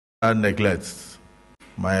neglect.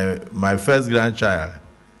 My first grandchild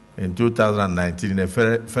in 2019 in a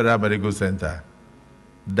federal medical center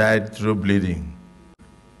died through bleeding.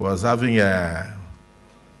 Was having a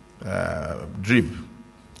drip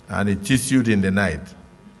and it tissued in the night.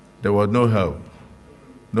 There was no help,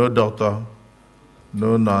 no doctor,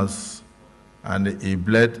 no nurse, and he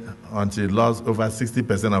bled until he lost over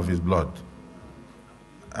 60% of his blood.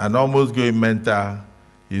 And almost going mental,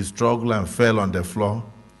 he struggled and fell on the floor,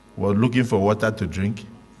 was looking for water to drink,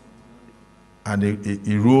 and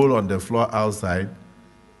he rolled on the floor outside,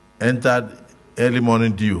 entered early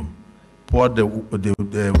morning dew, poured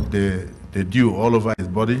the dew all over his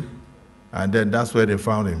body, and then that's where they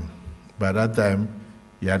found him. By that time,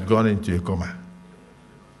 he had gone into a coma.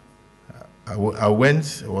 I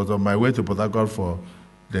was on my way to Port Harcourt for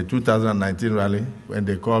the 2019 rally. When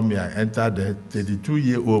they called me, I entered the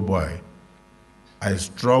 32-year-old boy. I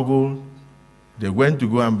struggled. They went to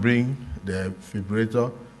go and bring the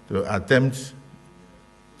defibrillator to attempt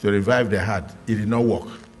to revive the heart. It did not work.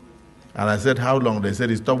 And I said, how long? They said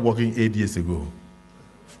he stopped working 8 years ago.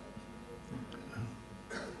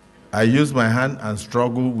 I used my hand and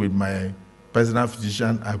struggled with my personal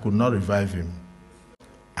physician. I could not revive him.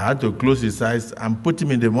 I had to close his eyes and put him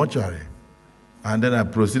in the mortuary. And then I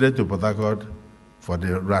proceeded to Port Harcourt for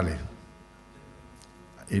the rally.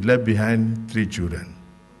 He left behind 3 children.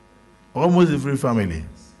 Almost every family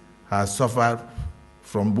has suffered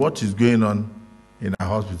from what is going on in our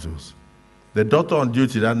hospitals. The doctor on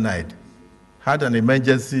duty that night had an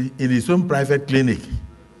emergency in his own private clinic,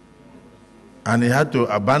 and he had to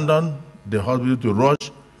abandon the hospital to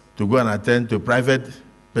rush to go and attend to private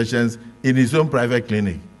patients in his own private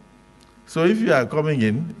clinic. So if you are coming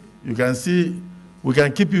in, you can see, we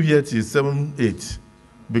can keep you here till 7, 8,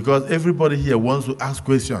 because everybody here wants to ask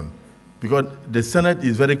questions, because the Senate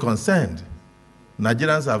is very concerned.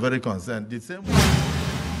 Nigerians are very concerned. The same way